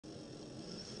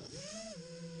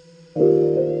She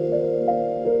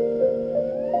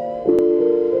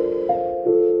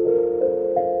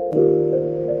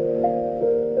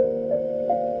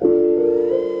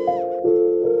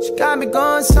got me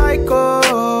going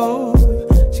psycho.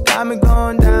 She got me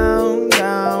going down,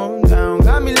 down, down.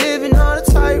 Got me living on a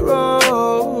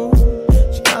tightrope.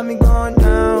 She got me going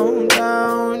down,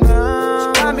 down,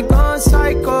 down. She got me going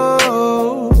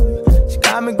psycho. She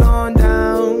got me going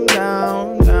down,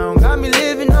 down, down. Got me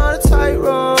living on a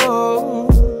tightrope.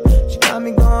 She got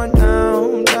me going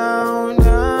down, down,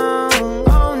 down.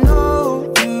 I don't know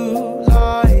you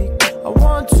like I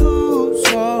want to,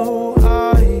 so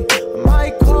I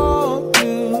might call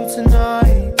you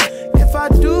tonight. If I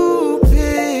do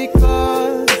pick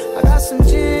up, I got some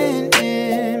gin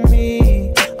in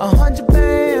me, 100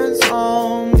 bands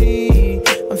on me.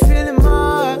 I'm feeling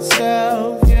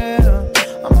myself, yeah.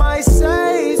 I might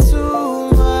say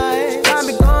too much. She got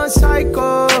me going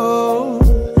psycho.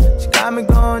 She got me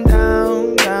going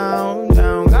down, down,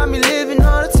 down. Got me living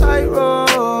on a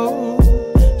tightrope.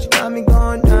 She got me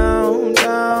going down,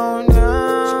 down,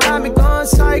 down. She got me going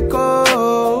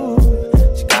psycho.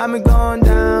 She got me going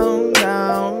down,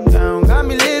 down, down. Got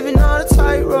me living on a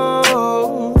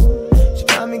tightrope. She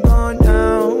got me going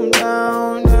down,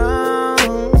 down,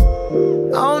 down.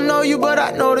 I don't know you, but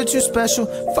I know that you're special.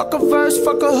 Fuck a verse,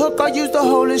 fuck a hook, I use the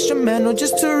whole instrumental.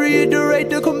 Just to reiterate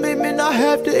the commitment I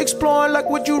have to exploring. Like,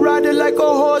 would you ride it like a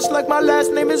horse? Like my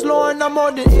last name is Lauren, I'm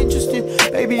more than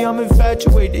interested. Baby, I'm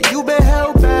infatuated, you been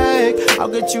held back. I'll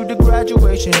get you to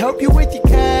graduation, help you with your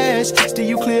cash, steer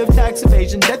you clear of tax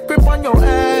evasion, death grip on your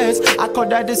ass. I call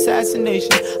that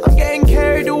assassination. I'm getting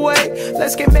carried away,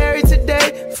 let's get married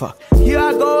today. Fuck, here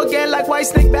I go again like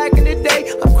Whitesnake back in the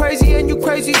day. I'm crazy and you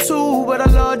crazy too, but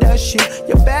I love that shit.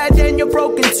 You're bad and you're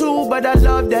broken too, but I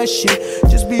love that shit.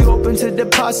 Just be open to the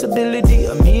possibility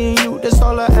of me and you, that's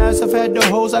all I ask. I've had the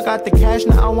hoes, I got the cash,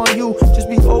 now I want you. Just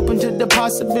be open to the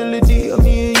possibility of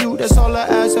me and you, that's all I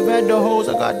ask. I've had the hoes,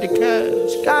 I got the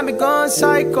cash. She got me going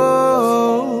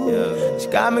psycho, yeah. She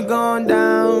got me going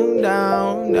down,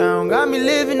 down, down. Got me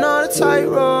living on a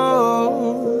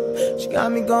tightrope. She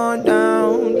got me going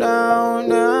down, down,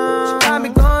 down. She got me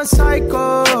going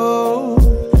psycho.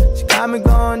 She got me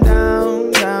going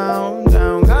down, down,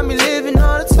 down. Got me living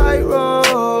on a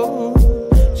tightrope.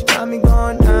 She got me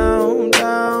going down,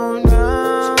 down,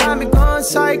 down. She got me going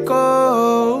psycho.